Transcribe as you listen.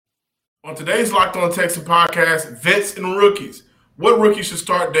On today's Locked On Texans podcast, vets and rookies. What rookie should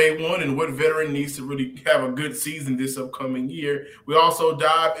start day one and what veteran needs to really have a good season this upcoming year? We also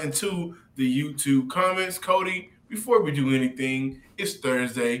dive into the YouTube comments. Cody, before we do anything, it's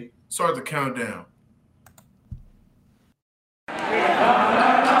Thursday. Start the countdown.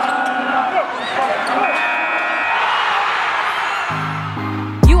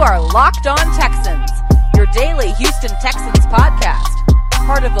 You are Locked On Texans, your daily Houston Texans podcast.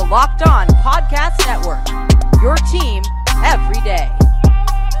 Part of the Locked On Podcast Network, your team every day.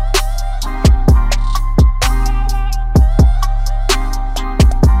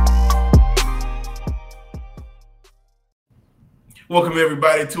 Welcome,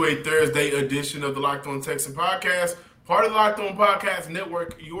 everybody, to a Thursday edition of the Locked On Texans podcast, part of the Locked On Podcast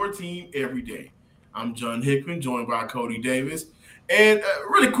Network, your team every day. I'm John Hickman, joined by Cody Davis. And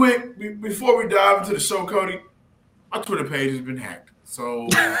really quick, before we dive into the show, Cody, my Twitter page has been hacked. So,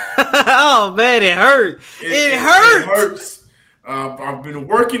 oh man, it hurt. It hurts. I've been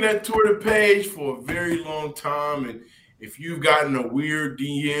working that Twitter page for a very long time, and if you've gotten a weird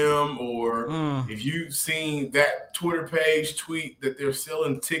DM or if you've seen that Twitter page tweet that they're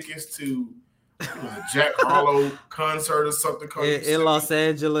selling tickets to a Jack Harlow concert or something in Los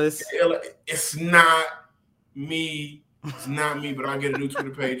Angeles, it's not me. It's not me, but I'll get a new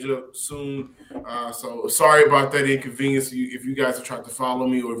Twitter page up soon. So sorry about that inconvenience if you guys have tried to follow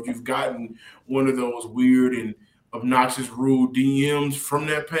me or if you've gotten one of those weird and obnoxious, rude DMs from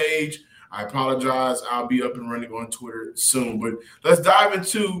that page. I apologize. I'll be up and running on Twitter soon. But let's dive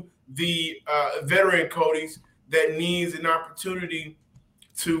into the veteran Cody's that needs an opportunity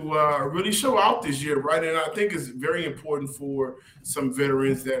to really show out this year, right? And I think it's very important for some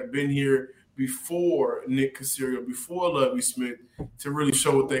veterans that have been here before Nick Caserio, before Lovie Smith, to really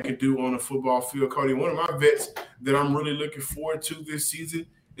show what they can do on the football field. Cody, one of my vets that I'm really looking forward to this season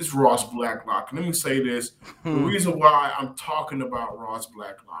is Ross Blacklock. And let me say this. The reason why I'm talking about Ross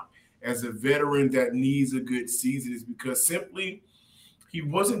Blacklock as a veteran that needs a good season is because simply he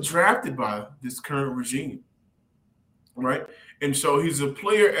wasn't drafted by this current regime, right? And so he's a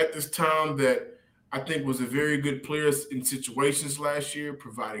player at this time that I think was a very good player in situations last year,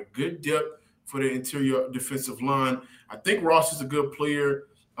 provided good depth for the interior defensive line. I think Ross is a good player.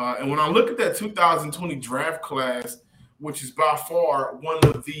 And when I look at that 2020 draft class, which is by far one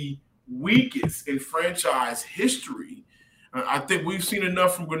of the weakest in franchise history, I think we've seen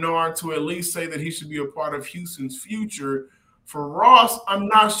enough from Bernard to at least say that he should be a part of Houston's future. For Ross, I'm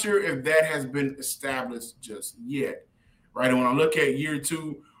not sure if that has been established just yet, right? And when I look at year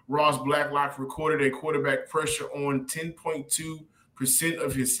two, Ross Blacklock recorded a quarterback pressure on 10.2%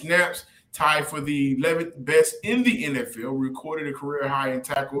 of his snaps, tied for the 11th best in the NFL, recorded a career high in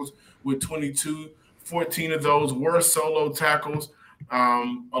tackles with 22. 14 of those were solo tackles,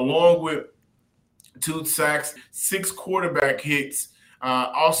 along with 2 sacks, 6 quarterback hits,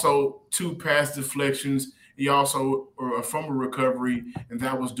 also 2 pass deflections. He also a fumble recovery, and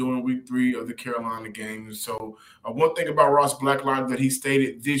that was during week 3 of the Carolina game. And so one thing about Ross Blacklock that he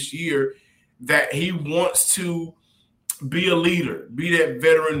stated this year, that he wants to be a leader, be that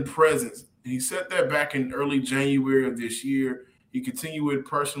veteran presence. He said that back in early January of this year. He continued it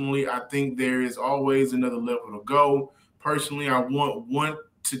personally. I think there is always another level to go. Personally, I want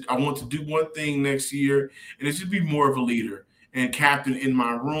to do one thing next year, and it should be more of a leader and captain in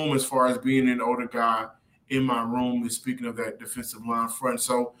my room as far as being an older guy in my room, and speaking of that defensive line front.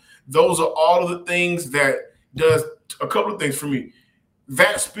 So those are all of the things that does a couple of things for me.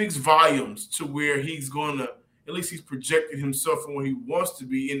 That speaks volumes to where he's going to, at least he's projected himself from where he wants to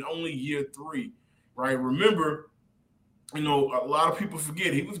be in only year 3, right? Remember, a lot of people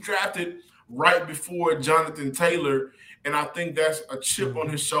forget he was drafted right before Jonathan Taylor, and I think that's a chip on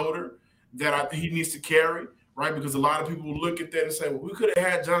his shoulder that I think he needs to carry, right? Because a lot of people will look at that and say, well, we could have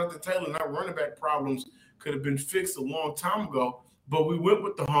had Jonathan Taylor, and our running back problems could have been fixed a long time ago, but we went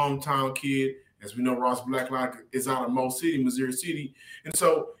with the hometown kid. As we know, Ross Blacklock is out of Mo City, Missouri City. And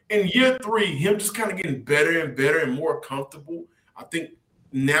so in year 3, him just kind of getting better and better and more comfortable, I think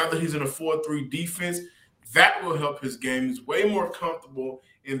now that he's in a 4-3 defense, that will help his game. He's way more comfortable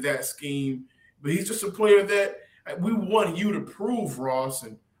in that scheme. But he's just a player that we want you to prove, Ross.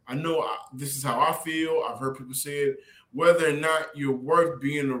 And I know this is how I feel. I've heard people say it. Whether or not you're worth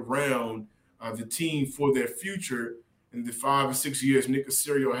being around the team for their future in the 5 or 6 years Nick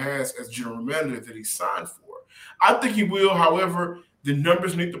Caserio has as general manager that he signed for. I think he will. However, the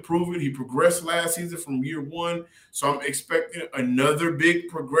numbers need to prove it. He progressed last season from year 1. So I'm expecting another big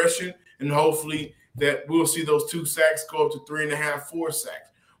progression, and hopefully that we'll see those 2 sacks go up to 3.5, 4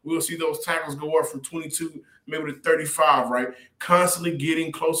 sacks. We'll see those tackles go up from 22 maybe to 35, right? Constantly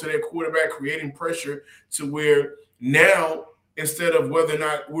getting close to that quarterback, creating pressure to where now, instead of whether or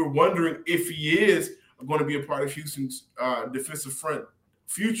not we're wondering if he is going to be a part of Houston's defensive front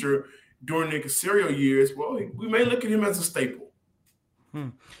future during the Caserio years, well, we may look at him as a staple.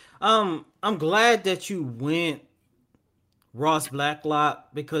 I'm glad that you went Ross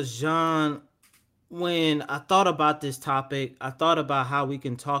Blacklock because, John, when I thought about this topic, I thought about how we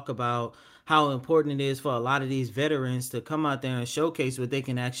can talk about how important it is for a lot of these veterans to come out there and showcase what they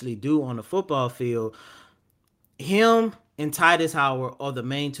can actually do on the football field. Him and Tytus Howard are the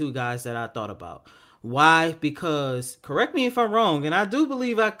main two guys that I thought about. Why? Because, correct me if I'm wrong, and I do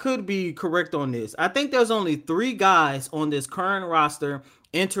believe I could be correct on this. I think there's only 3 guys on this current roster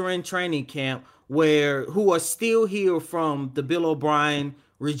entering training camp who are still here from the Bill O'Brien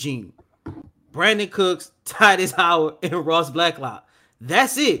regime. Brandon Cooks, Tytus Howard, and Ross Blacklock.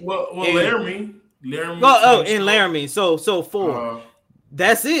 That's it. Well, Laramie. And Laramie. So 4.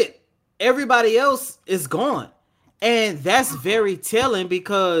 That's it. Everybody else is gone. And that's very telling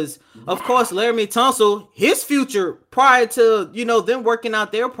because, of course, Laramie Tunsil, his future prior to, them working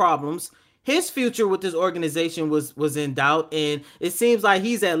out their problems, his future with this organization was in doubt. And it seems like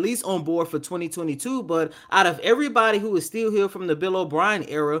he's at least on board for 2022. But out of everybody who is still here from the Bill O'Brien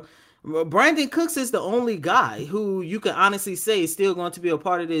era, Brandon Cooks is the only guy who you can honestly say is still going to be a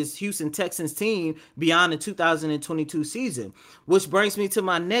part of this Houston Texans team beyond the 2022 season. Which brings me to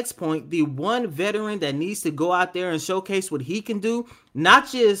my next point. The one veteran that needs to go out there and showcase what he can do, not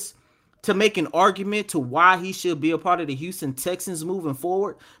just to make an argument to why he should be a part of the Houston Texans moving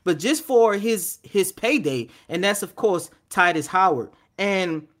forward, but just for his payday. And that's, of course, Tytus Howard.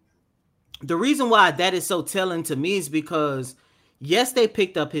 And the reason why that is so telling to me is because yes, they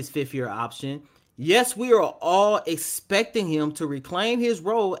picked up his 5th-year option. Yes, we are all expecting him to reclaim his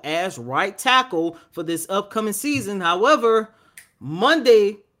role as right tackle for this upcoming season. However,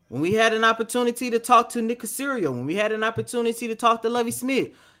 Monday, when we had an opportunity to talk to Nick Caserio, when we had an opportunity to talk to Lovie Smith,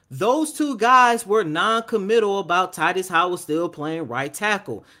 those 2 guys were non-committal about Tytus Howard still playing right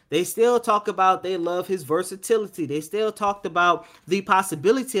tackle. They still talk about they love his versatility. They still talked about the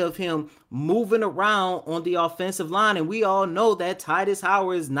possibility of him moving around on the offensive line. And we all know that Tytus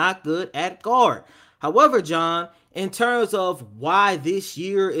Howard is not good at guard. However, John, in terms of why this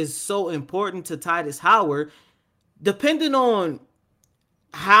year is so important to Tytus Howard, depending on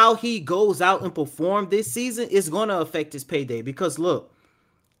how he goes out and perform this season, is going to affect his payday. Because look,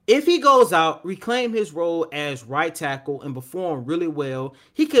 if he goes out, reclaim his role as right tackle, and perform really well,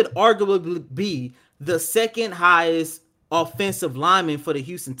 he could arguably be the 2nd highest offensive lineman for the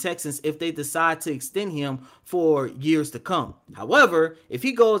Houston Texans if they decide to extend him for years to come. However, if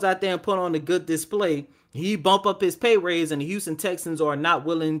he goes out there and put on a good display, he bump up his pay raise and the Houston Texans are not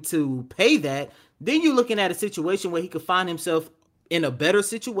willing to pay that, then you're looking at a situation where he could find himself in a better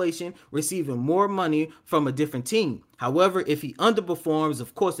situation, receiving more money from a different team. However, if he underperforms,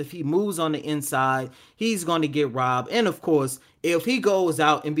 of course, if he moves on the inside, he's going to get robbed. And of course, if he goes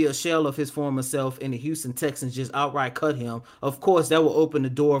out and be a shell of his former self and the Houston Texans just outright cut him, of course, that will open the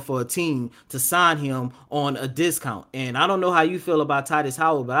door for a team to sign him on a discount. And I don't know how you feel about Tytus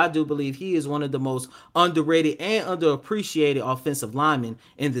Howard, but I do believe he is one of the most underrated and underappreciated offensive linemen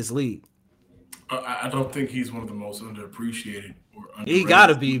in this league. I don't think he's one of the most underappreciated. He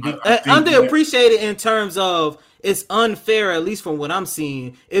gotta be underappreciated in terms of it's unfair, at least from what I'm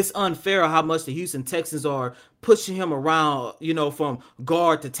seeing. It's unfair how much the Houston Texans are pushing him around, from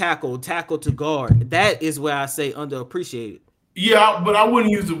guard to tackle to guard. That is where I say underappreciated. Yeah, but I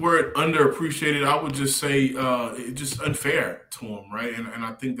wouldn't use the word underappreciated. I would just say just unfair to him, right? And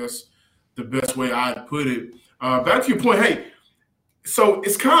I think that's the best way I'd put it. Back to your point, hey, so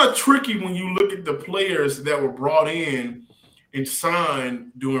it's kind of tricky when you look at the players that were brought in and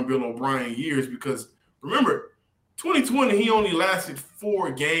signed during Bill O'Brien years, because remember, 2020, he only lasted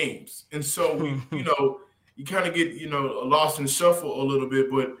 4 games. And so, you kind of get, lost in shuffle a little bit.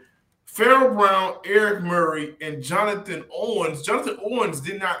 But Farrell Brown, Eric Murray, and Jonathan Owens. Jonathan Owens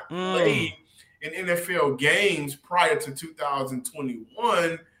did not play in NFL games prior to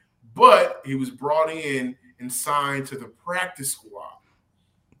 2021, but he was brought in and signed to the practice squad.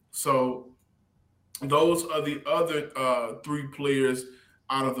 So those are the other 3 players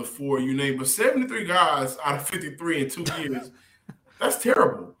out of the 4 you named. But 73 guys out of 53 in 2 years, that's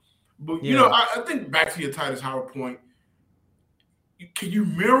terrible. But, I think back to your Tytus Howard point, can you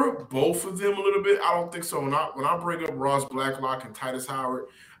mirror both of them a little bit? I don't think so. When I bring up Ross Blacklock and Tytus Howard,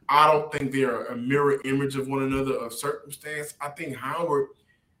 I don't think they're a mirror image of one another of circumstance. I think Howard,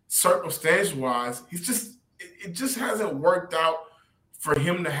 circumstance-wise, it just hasn't worked out for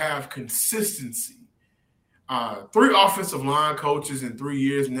him to have consistency. 3 offensive line coaches in 3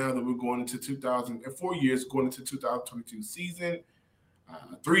 years now that we're going into 4 years going into 2022 season.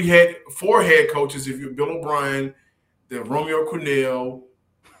 4 head coaches if you're Bill O'Brien, the Romeo Cornell,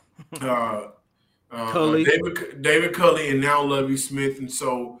 David Culley, and now Lovie Smith. And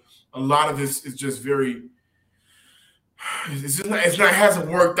so a lot of this is just hasn't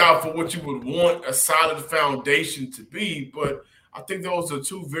worked out for what you would want a solid foundation to be. But I think those are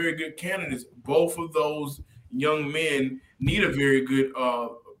 2 very good candidates. Both of those young men need a very good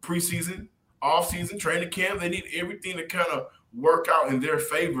preseason, off-season training camp. They need everything to kind of work out in their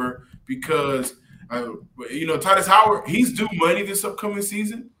favor because, Titus Howard, he's due money this upcoming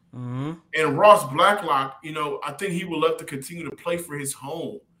season. Mm-hmm. And Ross Blacklock, I think he would love to continue to play for his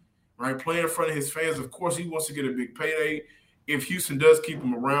home, right? Playing in front of his fans. Of course, he wants to get a big payday. If Houston does keep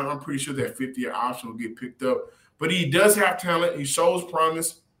him around, I'm pretty sure that 50-year option will get picked up. But he does have talent. He shows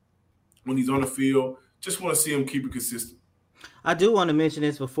promise when he's on the field. Just want to see him keep it consistent. I do want to mention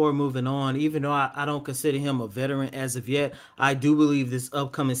this before moving on. Even though I don't consider him a veteran as of yet, I do believe this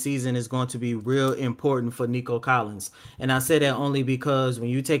upcoming season is going to be real important for Nico Collins. And I say that only because when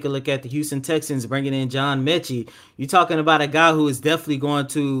you take a look at the Houston Texans bringing in John Mechie, you're talking about a guy who is definitely going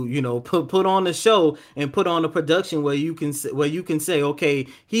to, put on the show and put on the production where you can say, okay,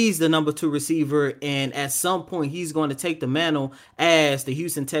 he's the number 2 receiver, and at some point he's going to take the mantle as the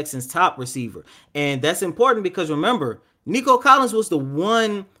Houston Texans' top receiver. And that's important because remember, Nico Collins was the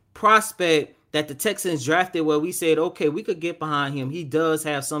one prospect that the Texans drafted where we said, okay, we could get behind him. He does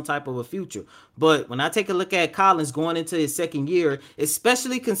have some type of a future. But when I take a look at Collins going into his second year,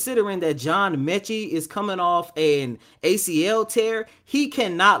 especially considering that John Mechie is coming off an ACL tear, he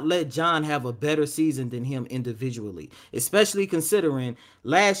cannot let John have a better season than him individually, especially considering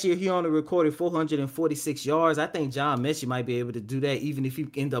last year he only recorded 446 yards. I think John Mechie might be able to do that even if he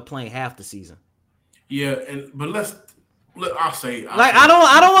end up playing half the season. Yeah, I'll say I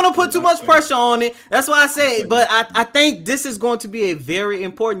don't want to put too much pressure on it. That's why I say, but I think this is going to be a very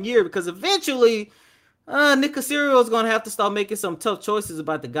important year because eventually Nick Caserio is going to have to start making some tough choices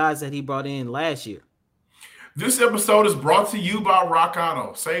about the guys that he brought in last year. This episode is brought to you by Rock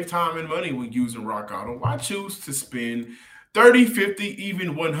Auto. Save time and money when using Rock Auto. Why choose to spend 30, 50,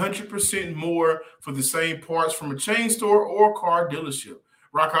 even 100% more for the same parts from a chain store or car dealership?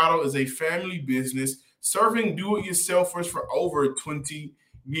 Rock Auto is a family business serving do-it-yourselfers for over 20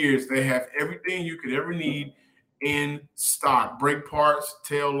 years. They have everything you could ever need in stock. Brake parts,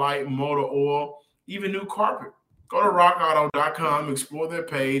 tail light, motor oil, even new carpet. Go to rockauto.com, explore their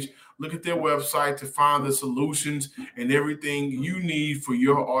page, look at their website to find the solutions and everything you need for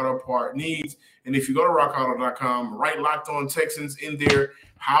your auto part needs. And if you go to rockauto.com, write Locked On Texans in there,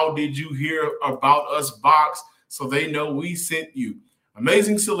 how did you hear about us box, so they know we sent you.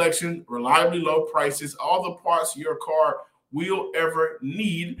 Amazing selection, reliably low prices, all the parts your car will ever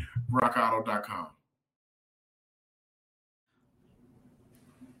need. RockAuto.com.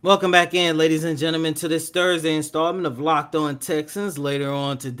 Welcome back in, ladies and gentlemen, to this Thursday installment of Locked On Texans. Later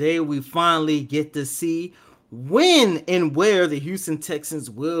on today, we finally get to see when and where the Houston Texans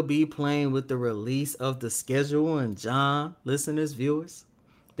will be playing with the release of the schedule. And John, listeners, viewers,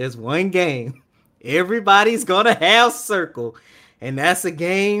 there's one game everybody's going to have circle. And that's a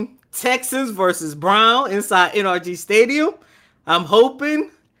game, Texans versus Brown inside NRG Stadium. I'm hoping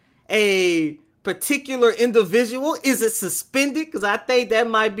a particular individual isn't suspended because I think that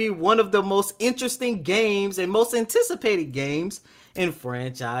might be one of the most interesting games and most anticipated games in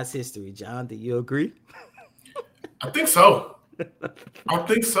franchise history. John, do you agree? I think so.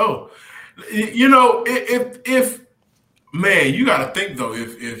 If man, you got to think though,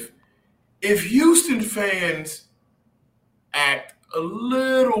 if Houston fans act a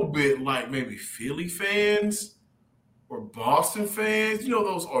little bit like maybe Philly fans or Boston fans,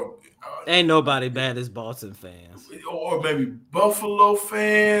 those are ain't nobody bad as Boston fans, or maybe Buffalo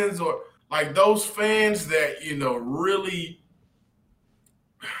fans, or like those fans that really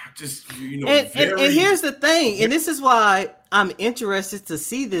just and here's the thing, and this is why I'm interested to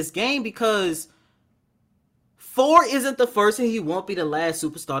see this game, because Ford isn't the first and he won't be the last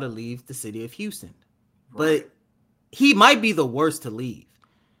superstar to leave the city of Houston, right. But he might be the worst to leave.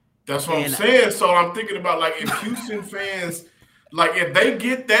 That's what I'm saying. So I'm thinking about, like, if Houston fans, like, if they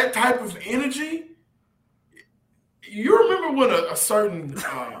get that type of energy, you remember when a certain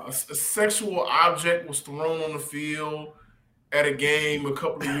a sexual object was thrown on the field at a game a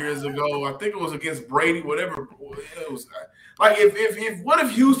couple of years ago? I think it was against Brady, whatever it was. Like, if what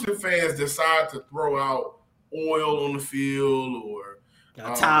if Houston fans decide to throw out oil on the field, or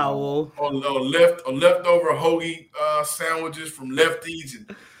a towel, or leftover hoagie sandwiches from Lefties,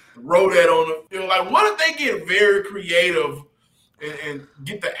 and roll that on the field. Like, what if they get very creative and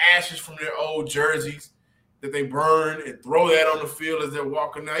get the ashes from their old jerseys that they burn and throw that on the field as they're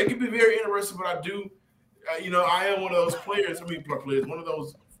walking out? It could be very interesting, but I do, I am one of those one of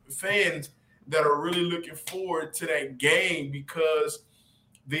those fans that are really looking forward to that game because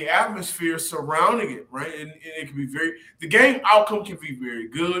the atmosphere surrounding it, right? And it can be the game outcome can be very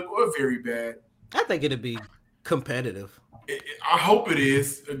good or very bad. I think it'll be competitive. I hope it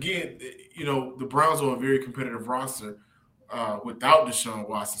is. Again, the Browns are a very competitive roster without Deshaun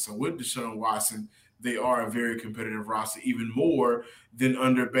Watson. So with Deshaun Watson, they are a very competitive roster, even more than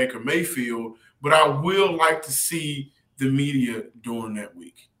under Baker Mayfield. But I will like to see the media during that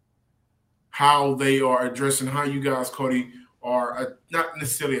week, how they are addressing, how you guys, Cody, are not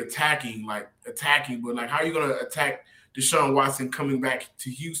necessarily attacking, but like how you're going to attack Deshaun Watson coming back to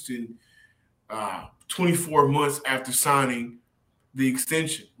Houston 24 months after signing the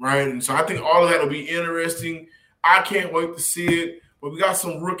extension, right? And so I think all of that will be interesting. I can't wait to see it. But we got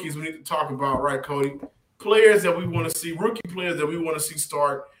some rookies we need to talk about, right, Cody? Players that we want to see, rookie players that we want to see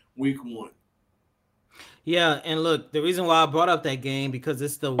start week 1. Yeah, and look, the reason why I brought up that game because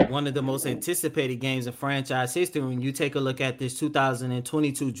it's one of the most anticipated games in franchise history. When you take a look at this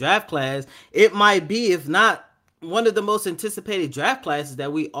 2022 draft class, it might be, if not one of the most anticipated draft classes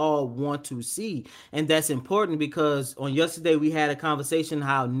that we all want to see. And that's important because on yesterday we had a conversation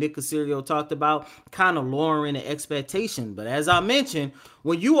how Nick Caserio talked about kind of lowering the expectation. But as I mentioned,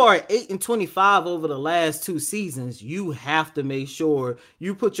 when you are 8-25 over the last 2 seasons, you have to make sure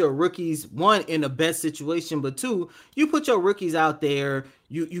you put your rookies, 1, in the best situation, but 2, you put your rookies out there,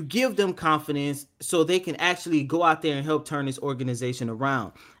 you give them confidence so they can actually go out there and help turn this organization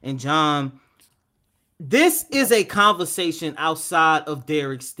around. And John, this is a conversation outside of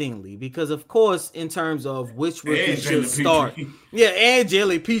Derek Stingley because, of course, in terms of which rookie should start. Yeah, and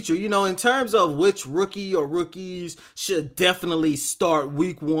Jalen Petrie. In terms of which rookie or rookies should definitely start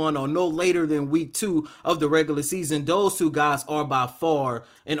week 1 or no later than week 2 of the regular season, those 2 guys are by far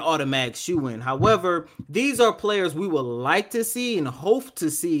an automatic shoo-in. However, these are players we would like to see and hope to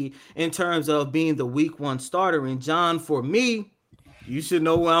see in terms of being the week 1 starter. And, John, for me, you should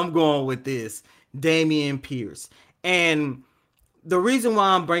know where I'm going with this. Dameon Pierce. And the reason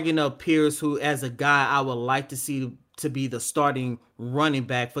why I'm bringing up Pierce, who as a guy I would like to see to be the starting running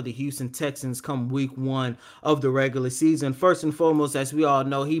back for the Houston Texans come week 1 of the regular season. First and foremost, as we all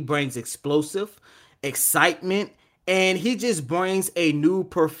know, he brings explosive excitement, and he just brings a new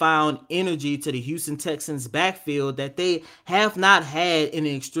profound energy to the Houston Texans backfield that they have not had in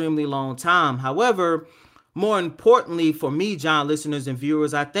an extremely long time. However, more importantly for me, John, listeners and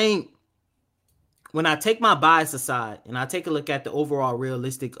viewers, I think when I take my bias aside and I take a look at the overall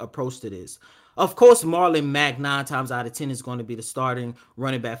realistic approach to this, of course, Marlon Mack 9 times out of 10 is going to be the starting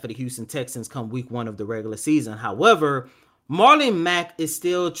running back for the Houston Texans come week 1 of the regular season. However, Marlon Mack is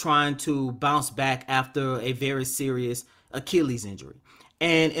still trying to bounce back after a very serious Achilles injury.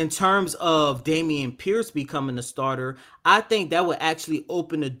 And in terms of Dameon Pierce becoming the starter, I think that would actually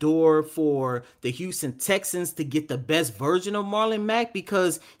open the door for the Houston Texans to get the best version of Marlon Mack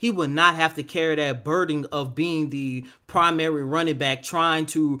because he would not have to carry that burden of being the primary running back trying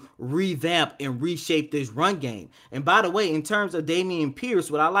to revamp and reshape this run game. And by the way, in terms of Dameon Pierce,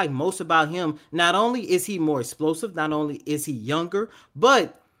 what I like most about him, not only is he more explosive, not only is he younger,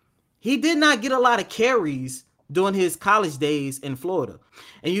 but he did not get a lot of carries during his college days in Florida.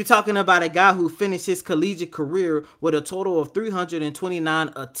 And you're talking about a guy who finished his collegiate career with a total of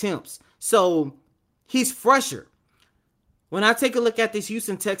 329 attempts. So he's fresher. When I take a look at this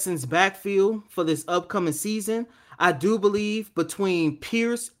Houston Texans backfield for this upcoming season, I do believe between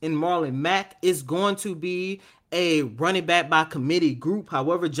Pierce and Marlon Mack is going to be a running back by committee group.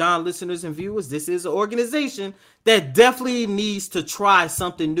 However, John, listeners and viewers, this is an organization that definitely needs to try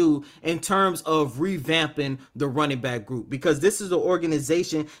something new in terms of revamping the running back group because this is an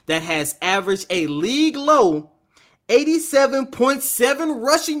organization that has averaged a league low 87.7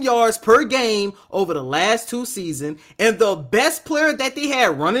 rushing yards per game over the last 2 seasons. And the best player that they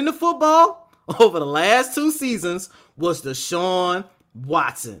had running the football over the last 2 seasons was Deshaun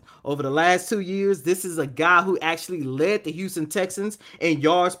Watson. Over the last 2 years, this is a guy who actually led the Houston Texans in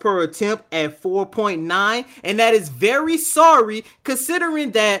yards per attempt at 4.9, and that is very sorry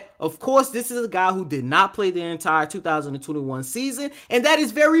considering that, of course, this is a guy who did not play the entire 2021 season, and that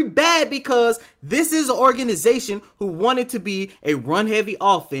is very bad because this is an organization who wanted to be a run-heavy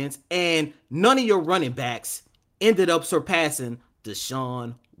offense, and none of your running backs ended up surpassing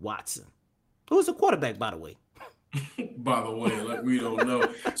Deshaun Watson, who is a quarterback, by the way. By the way, like we don't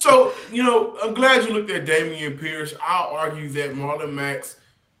know. So, I'm glad you looked at Dameon Pierce. I'll argue that Marlon Mack's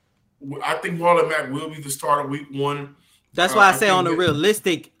I think Marlon Mack will be the starter week 1. That's why I say on a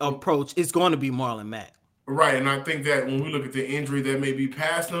realistic approach, it's going to be Marlon Mack. Right, and I think that when we look at the injury that may be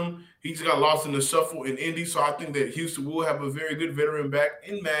past him, he just got lost in the shuffle in Indy. So I think that Houston will have a very good veteran back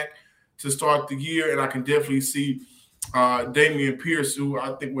in Mack to start the year, and I can definitely see Dameon Pierce, who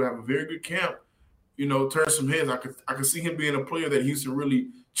I think will have a very good camp, turn some heads. I could see him being a player that Houston really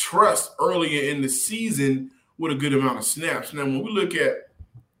trusts earlier in the season with a good amount of snaps. Now, when we look at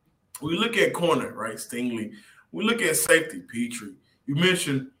corner, right, Stingley, we look at safety, Petrie. You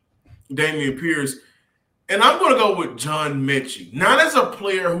mentioned Dameon Pierce. And I'm going to go with John Mechie, not as a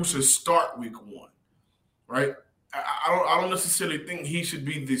player who should start week 1, right? I don't necessarily think he should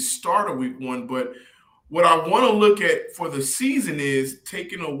be the starter week 1, but what I want to look at for the season is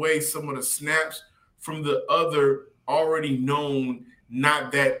taking away some of the snaps from the other already known,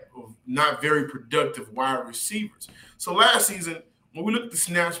 not very productive wide receivers. So last season, when we look at the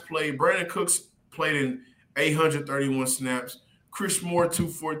snaps played, Brandon Cooks played in 831 snaps. Chris Moore,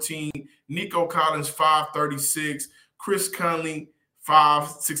 214. Nico Collins, 536. Chris Conley,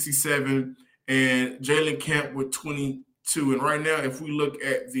 567. And Jalen Camp with 22. And right now, if we look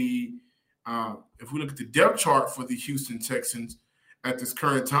at the depth chart for the Houston Texans at this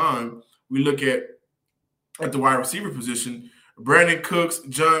current time, we look at the wide receiver position. Brandon Cooks,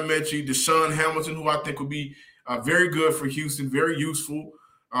 John Mechie, Deshaun Hamilton, who I think would be very good for Houston, very useful.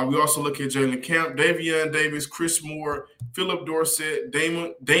 We also look at Jalen Camp, Davion Davis, Chris Moore, Philip Dorsett,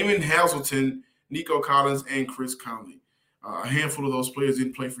 Damon Hazelton, Nico Collins, and Chris Conley. A handful of those players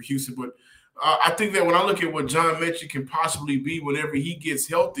didn't play for Houston, but I think that when I look at what John Mechie can possibly be whenever he gets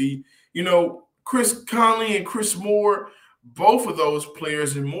healthy, Chris Conley and Chris Moore, both of those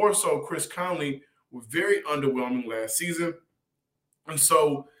players, and more so Chris Conley, were very underwhelming last season. And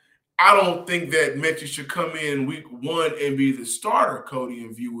so I don't think that Mechie should come in week 1 and be the starter, Cody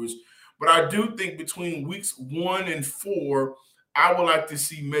and viewers. But I do think between weeks 1 and 4, I would like to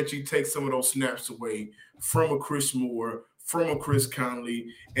see Mechie take some of those snaps away from a Chris Moore, from a Chris Conley,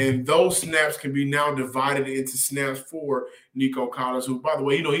 and those snaps can be now divided into snaps for Nico Collins, who, by the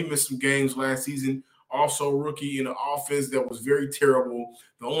way, he missed some games last season, also rookie in an offense that was very terrible.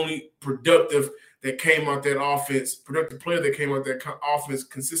 The only productive player that came out that offense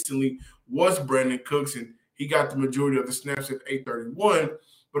consistently was Brandon Cooks, and he got the majority of the snaps at 831.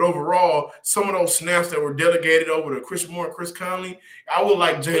 But overall, some of those snaps that were delegated over to Chris Moore and Chris Conley, I would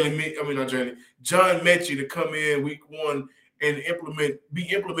like John Mechie to come in week 1 and be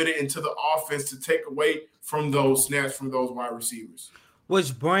implemented into the offense to take away from those snaps from those wide receivers.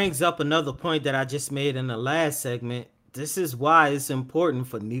 Which brings up another point that I just made in the last segment. This is why it's important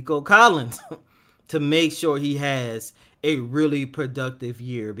for Nico Collins to make sure he has a really productive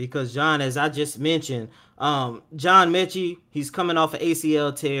year, because John, as I just mentioned, John Mechie, he's coming off an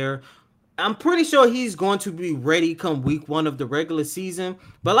ACL tear. I'm pretty sure he's going to be ready come week 1 of the regular season.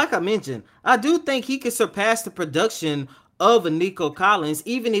 But like I mentioned, I do think he could surpass the production of a Nico Collins,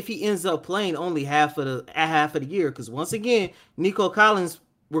 even if he ends up playing only half of the year. Because once again, Nico Collins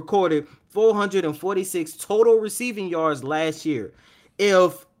recorded 446 total receiving yards last year.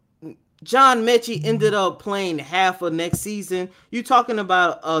 If John Mechie ended up playing half of next season, you're talking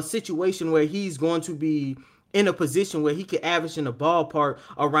about a situation where he's going to be in a position where he could average in the ballpark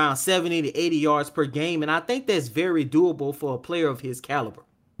around 70 to 80 yards per game. And I think that's very doable for a player of his caliber.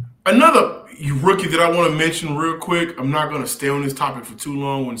 Another rookie that I want to mention real quick, I'm not going to stay on this topic for too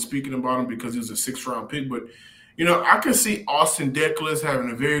long when speaking about him because he was a 6th-round pick, but, I can see Austin Deckles having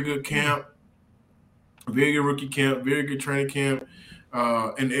a very good camp, a very good rookie camp, very good training camp.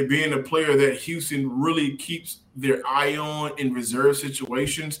 And being a player that Houston really keeps their eye on in reserve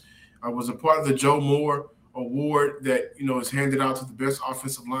situations. I was a part of the Joe Moore Award that, is handed out to the best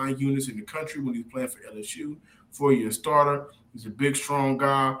offensive line units in the country when he's playing for LSU, 4-year starter. He's a big, strong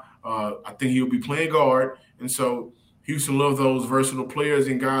guy. I think he'll be playing guard. And so Houston loves those versatile players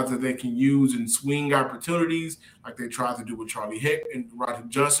and guys that they can use in swing opportunities like they tried to do with Charlie Heck and Roger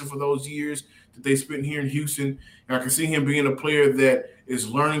Johnson for those years that they spent here in Houston. And I can see him being a player that is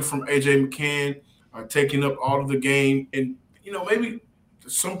learning from A.J. McCann, taking up all of the game. And, maybe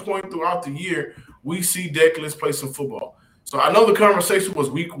at some point throughout the year, we see Deckles play some football. So I know the conversation was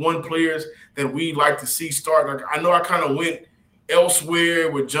week 1 players that we'd like to see start. Like, I know I kind of went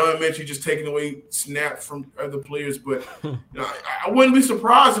elsewhere with John Mechie just taking away snaps from other players, but I wouldn't be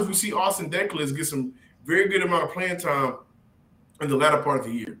surprised if we see Austin Deckles get some very good amount of playing time in the latter part of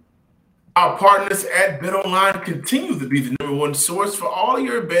the year. Our partners at BetOnline continue to be the #1 source for all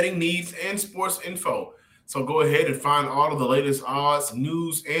your betting needs and sports info. So go ahead and find all of the latest odds,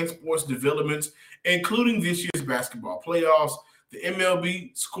 news, and sports developments, including this year's basketball playoffs, the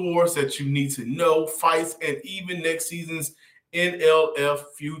MLB scores that you need to know, fights, and even next season's NLF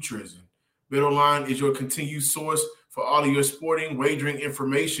futurism. BetOnline is your continued source for all of your sporting wagering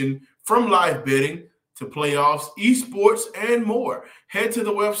information, from live betting to playoffs, esports, and more. Head to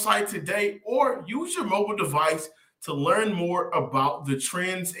the website today or use your mobile device to learn more about the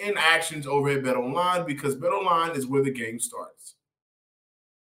trends and actions over at BetOnline, because BetOnline is where the game starts.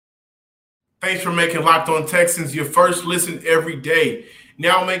 Thanks for making Locked On Texans your first listen every day.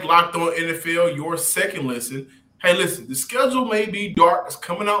 Now make Locked On NFL your second listen. Hey, listen, the schedule may be dark. It's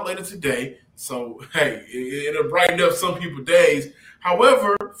coming out later today. So, hey, it'll brighten up some people's days.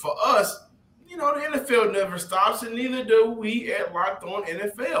 However, for us, the NFL never stops, and neither do we at Locked On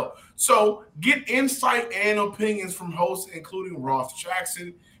NFL. So get insight and opinions from hosts including Ross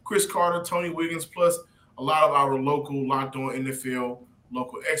Jackson, Chris Carter, Tony Wiggins, plus a lot of our local Locked On NFL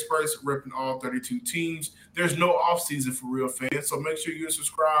local experts repping all 32 teams. There's no offseason for real fans, so make sure you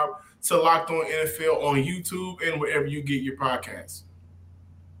subscribe to Locked On NFL on YouTube and wherever you get your podcasts.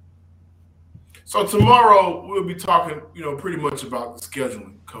 So tomorrow we'll be talking, pretty much about the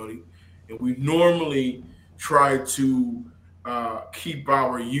scheduling, Cody. And we normally try to keep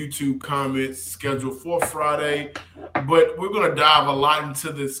our YouTube comments scheduled for Friday, but we're going to dive a lot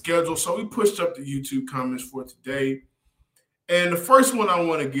into the schedule. So we pushed up the YouTube comments for today. And the first one I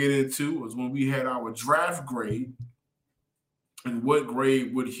want to get into was when we had our draft grade. And what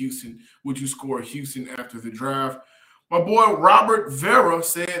grade would you score Houston after the draft? My boy Robert Vera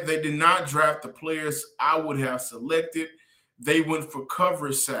said they did not draft the players I would have selected. They went for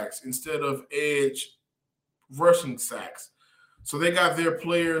coverage sacks instead of edge rushing sacks. So they got their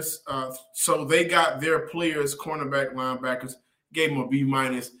players. Cornerback, linebackers, gave them a B-.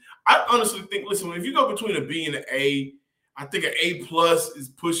 I honestly think, listen, if you go between a B and an A, I think an A+ is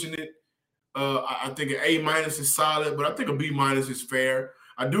pushing it. I think an A- is solid, but I think a B- is fair.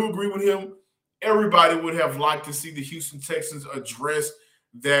 I do agree with him. Everybody would have liked to see the Houston Texans address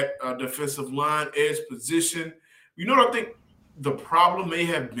that defensive line edge position. You know what I think the problem may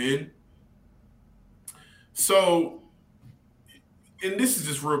have been? So, and this is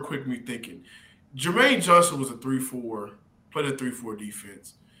just real quick me thinking. Jermaine Johnson was a 3-4, played a 3-4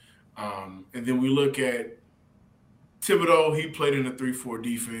 defense. And then we look at Thibodeau, he played in a 3-4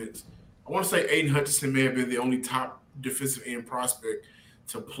 defense. I want to say Aiden Hutchinson may have been the only top defensive end prospect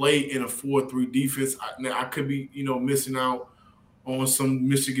to play in a 4-3 defense. Now, I could be, missing out on some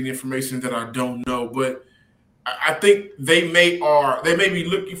Michigan information that I don't know, but I think they may be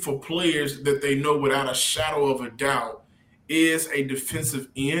looking for players that they know without a shadow of a doubt is a defensive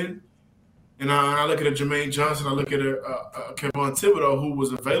end. And I look at a Jermaine Johnson, I look at a Kevon Thibodeau, who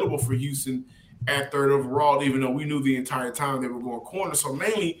was available for Houston at 3rd overall, even though we knew the entire time they were going corner. So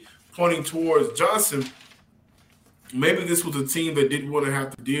mainly pointing towards Johnson, maybe this was a team that didn't want to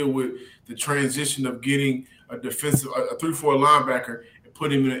have to deal with the transition of getting a 3-4 linebacker and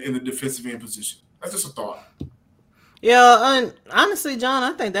put him in the defensive end position. That's just a thought. Yeah, and honestly, John,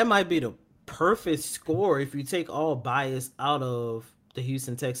 I think that might be the perfect score if you take all bias out of the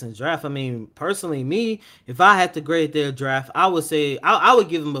Houston Texans draft. I mean, personally, me, if I had to grade their draft, I would say I would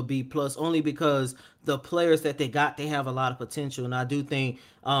give them a B+, only because the players that they got, they have a lot of potential. And I do think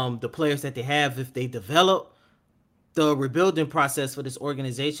the players that they have, if they develop, the rebuilding process for this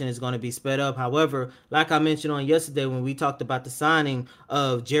organization is going to be sped up. However, like I mentioned on yesterday when we talked about the signing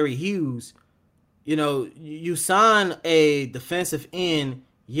of Jerry Hughes, you sign a defensive end.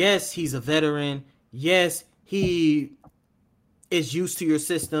 Yes, he's a veteran. Yes, he is used to your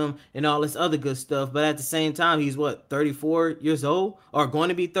system and all this other good stuff. But at the same time, he's 34 years old or going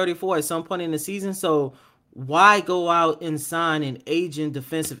to be 34 at some point in the season. So why go out and sign an aging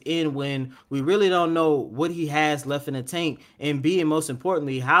defensive end when we really don't know what he has left in the tank? And B, and most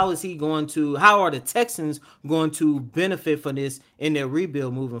importantly, how are the Texans going to benefit from this in their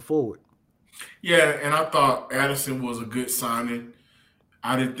rebuild moving forward? Yeah, and I thought Addison was a good signing.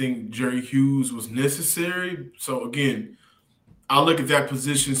 I didn't think Jerry Hughes was necessary. So, again, I look at that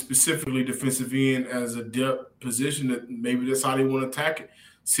position, specifically defensive end, as a depth position that maybe that's how they want to attack it.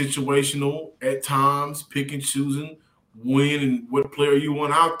 Situational at times, pick and choosing when and what player you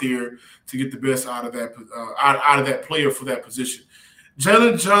want out there to get the best out of that player for that position.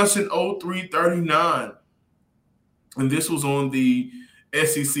 Jalen Johnson, 0339. And this was on the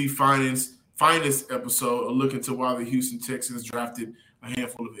SEC Finest episode, a look into why the Houston Texans drafted a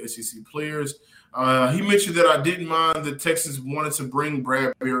handful of SEC players. He mentioned that I didn't mind the Texans wanted to bring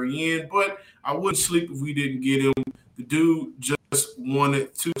Bradbury in, but I wouldn't sleep if we didn't get him. The dude just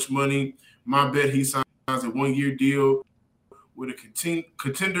wanted too much money. My bet he signs a 1-year deal with a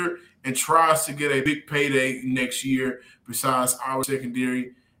contender and tries to get a big payday next year. Besides, our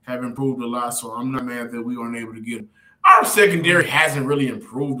secondary have improved a lot, so I'm not mad that we weren't able to get him. Our secondary hasn't really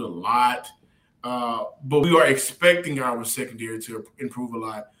improved a lot, but we are expecting our secondary to improve a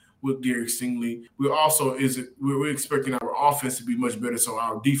lot with Derek Stingley. We're expecting our offense to be much better, so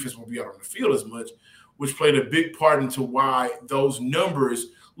our defense won't be out on the field as much, which played a big part into why those numbers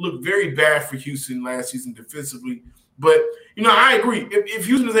look very bad for Houston last season defensively. But, I agree. If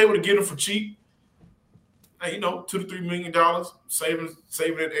Houston is able to get him for cheap, $2 to $3 million, saving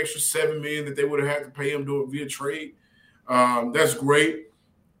an extra $7 million that they would have had to pay him via trade, that's great.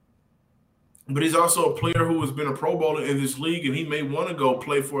 But he's also a player who has been a Pro Bowler in this league, and he may want to go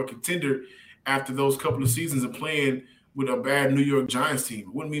play for a contender after those couple of seasons of playing with a bad New York Giants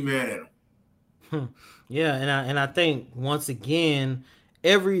team. Wouldn't be mad at him. Yeah, and I think, once again,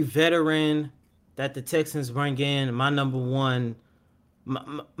 every veteran that the Texans bring in, my number one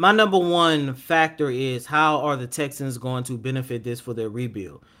factor is how are the Texans going to benefit this for their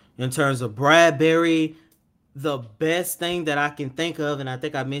rebuild. In terms of Bradbury, the best thing that I can think of, and I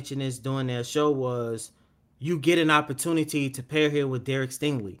think I mentioned this during their show, was you get an opportunity to pair him with Derek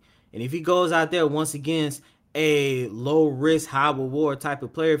Stingley. And if he goes out there once against a low-risk, high-reward type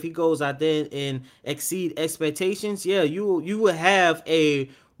of player, if he goes out there and exceed expectations, yeah, you will have a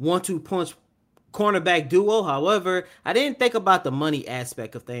 1-2 punch cornerback duo. However, I didn't think about the money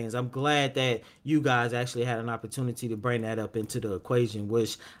aspect of things. I'm glad that you guys actually had an opportunity to bring that up into the equation,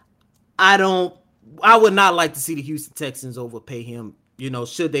 which I would not like to see the Houston Texans overpay him,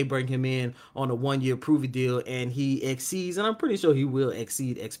 should they bring him in on a 1-year prove-it deal and he exceeds, and I'm pretty sure he will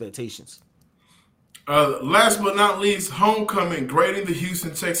exceed expectations. Last but not least, homecoming, grading the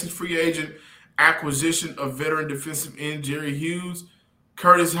Houston Texans free agent acquisition of veteran defensive end Jerry Hughes,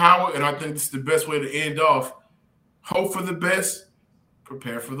 Curtis Howard, and I think this is the best way to end off. Hope for the best,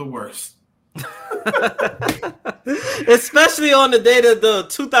 prepare for the worst. Especially on the day that the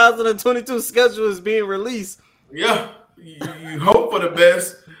 2022 schedule is being released. Yeah, you hope for the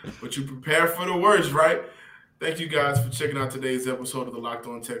best, but you prepare for the worst, right? Thank you guys for checking out today's episode of the Locked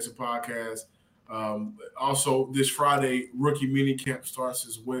On Texans podcast. Also, this Friday, rookie mini camp starts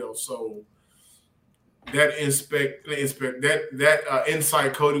as well. So that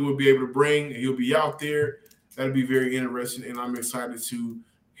insight Cody will be able to bring, he'll be out there. That'll be very interesting, and I'm excited to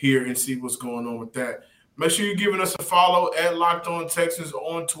hear and see what's going on with that. Make sure you're giving us a follow at Locked On Texans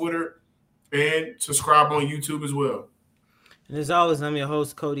on Twitter and subscribe on YouTube as well. And as always, I'm your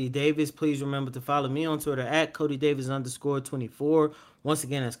host, Cody Davis. Please remember to follow me on Twitter at CodyDavis_24. Once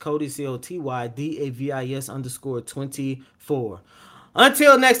again, that's Cody, COTYDAVIS_24.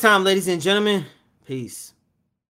 Until next time, ladies and gentlemen, peace.